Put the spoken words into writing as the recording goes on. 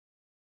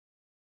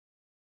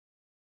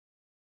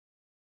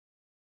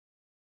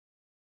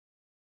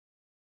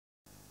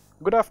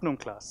Good afternoon,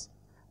 class.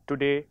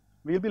 Today,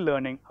 we'll be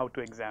learning how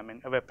to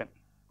examine a weapon.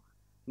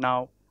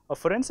 Now, a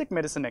forensic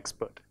medicine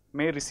expert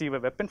may receive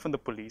a weapon from the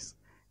police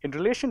in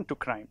relation to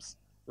crimes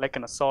like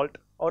an assault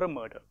or a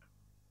murder.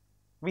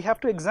 We have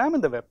to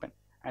examine the weapon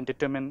and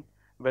determine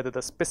whether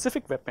the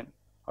specific weapon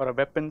or a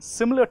weapon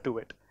similar to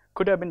it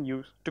could have been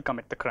used to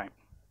commit the crime.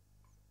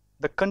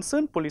 The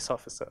concerned police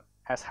officer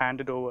has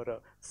handed over a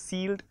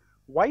sealed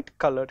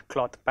white-colored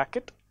cloth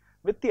packet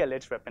with the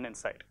alleged weapon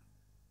inside.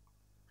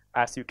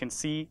 As you can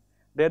see,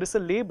 there is a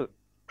label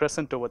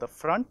present over the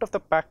front of the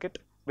packet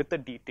with the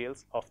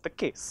details of the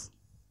case.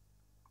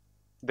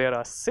 There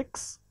are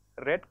 6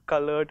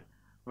 red-colored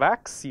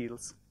wax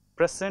seals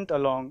present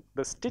along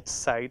the stitched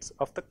sides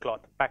of the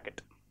cloth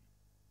packet.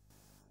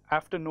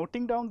 After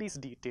noting down these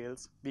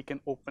details, we can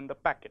open the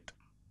packet.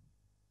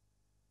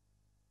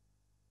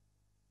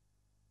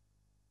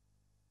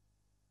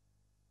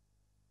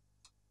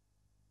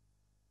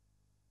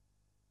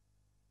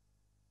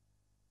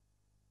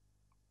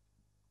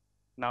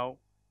 Now,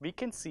 we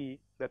can see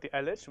that the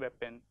alleged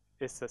weapon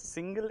is a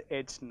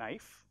single-edged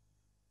knife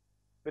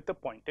with a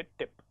pointed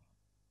tip.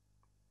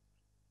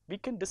 We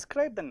can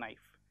describe the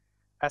knife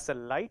as a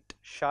light,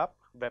 sharp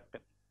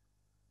weapon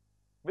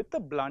with a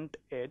blunt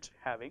edge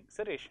having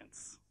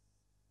serrations.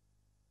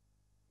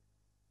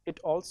 It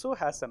also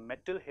has a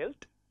metal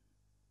hilt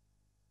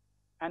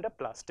and a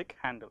plastic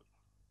handle.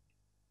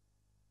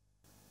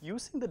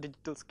 Using the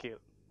digital scale,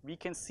 we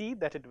can see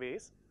that it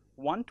weighs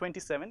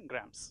 127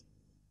 grams.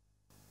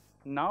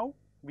 Now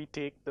we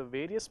take the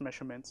various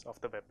measurements of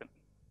the weapon.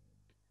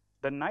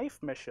 The knife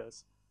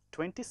measures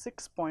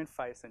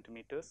 26.5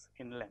 centimeters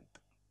in length.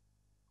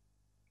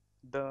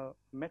 The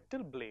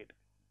metal blade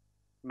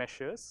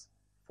measures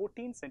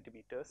 14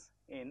 centimeters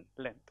in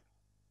length.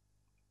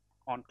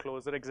 On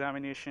closer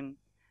examination,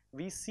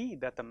 we see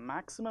that the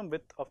maximum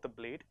width of the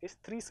blade is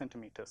 3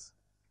 centimeters,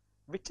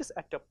 which is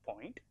at a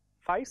point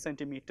 5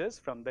 centimeters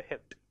from the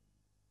hilt.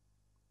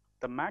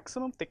 The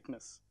maximum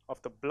thickness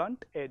of the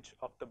blunt edge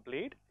of the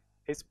blade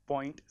is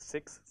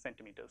 0.6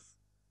 centimeters.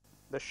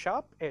 The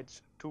sharp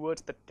edge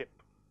towards the tip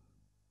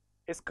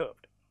is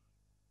curved.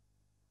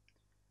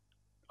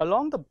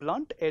 Along the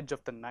blunt edge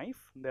of the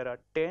knife, there are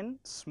 10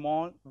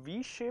 small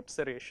V-shaped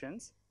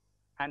serrations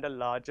and a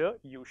larger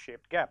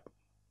U-shaped gap.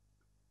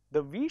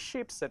 The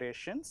V-shaped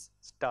serrations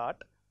start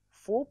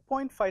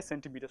 4.5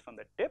 centimeters from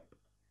the tip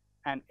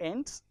and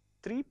ends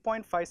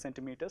 3.5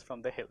 centimeters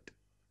from the hilt,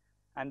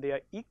 and they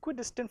are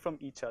equidistant from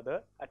each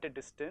other at a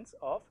distance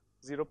of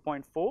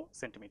 0.4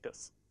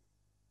 centimeters.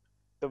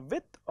 The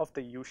width of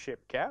the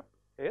U-shaped gap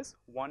is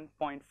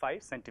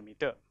 1.5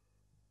 centimeter.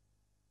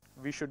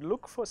 We should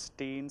look for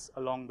stains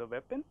along the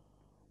weapon,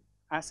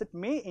 as it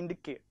may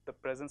indicate the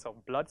presence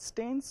of blood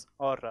stains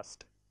or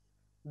rust.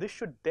 This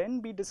should then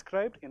be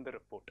described in the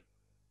report.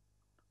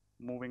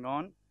 Moving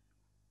on,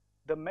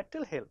 the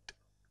metal hilt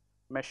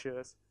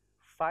measures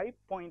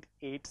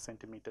 5.8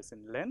 centimeters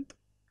in length,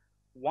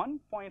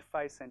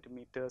 1.5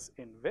 centimeters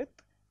in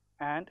width,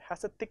 and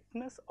has a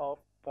thickness of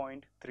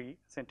 0.3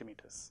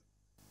 centimeters.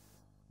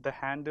 The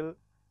handle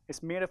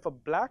is made of a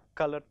black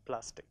colored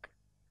plastic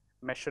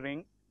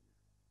measuring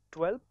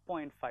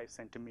 12.5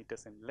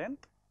 centimeters in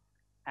length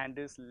and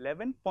is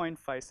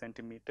 11.5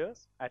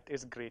 centimeters at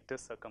its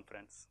greatest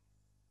circumference.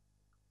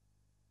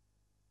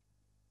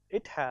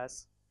 It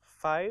has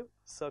 5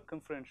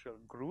 circumferential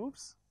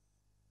grooves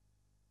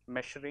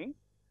measuring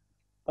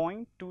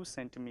 0.2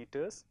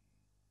 centimeters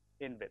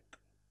in width.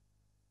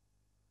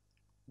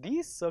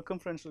 These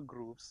circumferential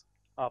grooves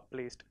are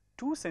placed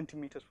 2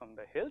 centimeters from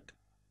the hilt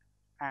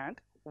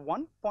and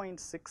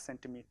 1.6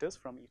 centimeters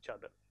from each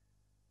other.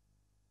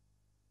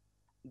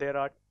 There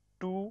are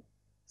 2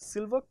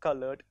 silver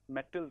colored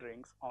metal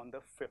rings on the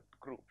 5th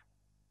groove.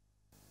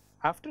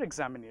 After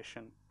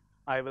examination,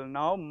 I will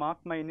now mark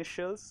my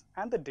initials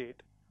and the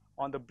date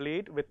on the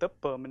blade with a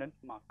permanent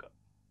marker.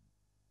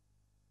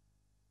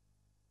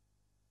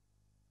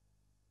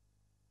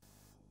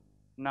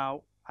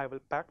 Now I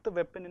will pack the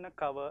weapon in a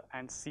cover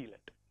and seal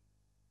it.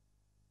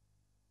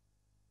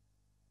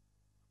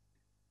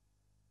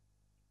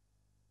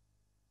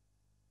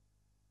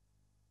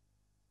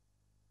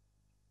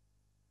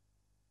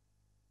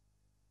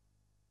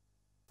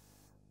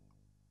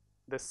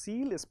 The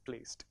seal is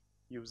placed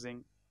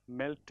using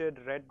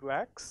melted red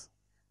wax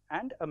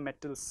and a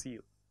metal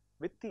seal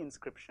with the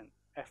inscription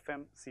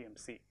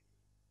FMCMC.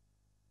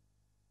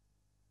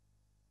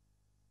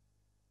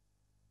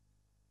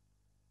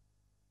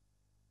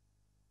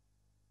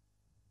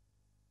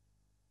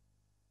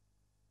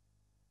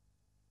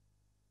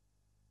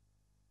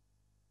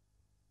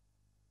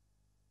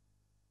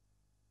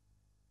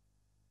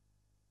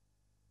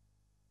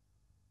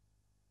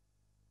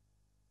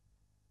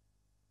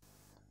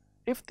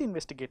 If the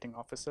investigating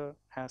officer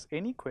has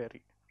any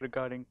query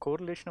regarding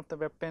correlation of the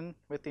weapon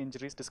with the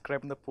injuries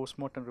described in the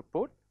postmortem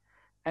report,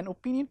 an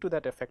opinion to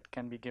that effect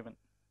can be given.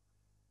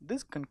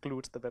 This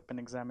concludes the weapon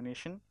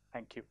examination.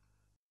 Thank you.